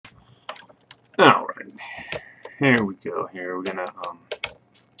Alright, here we go. Here we're gonna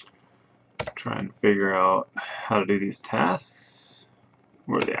try and figure out how to do these tasks.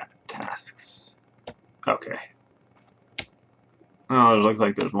 Where are they at? Tasks. Okay. Oh, it looks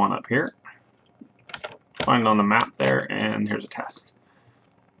like there's one up here. Find it on the map there, and here's a task.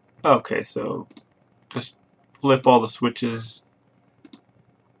 Okay, so just flip all the switches.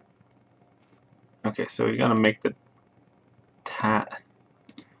 Okay, so you gotta make the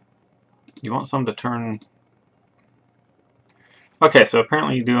you want some to turn. Okay, so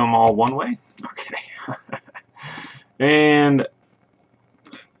apparently you do them all one way. Okay. And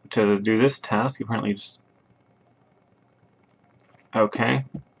to do this task, apparently you just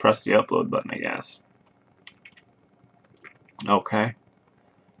press the upload button, I guess. Okay.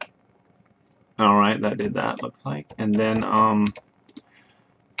 Alright, that did that, looks like. And then,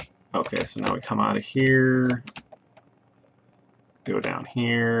 okay, so now we come out of here, go down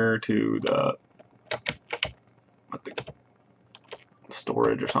here to the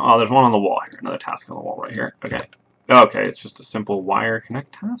storage or something. Oh, there's one on the wall here, another task on the wall right here. Okay. Okay, it's just a simple wire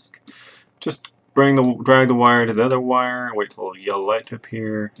connect task. Just drag the wire to the other wire, wait till the yellow light to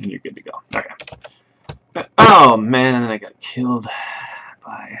appear, and you're good to go. Okay. Oh man, and then I got killed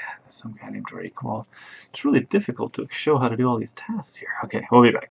by some guy named Drake. Well, it's really difficult to show how to do all these tasks here. Okay, we'll be back.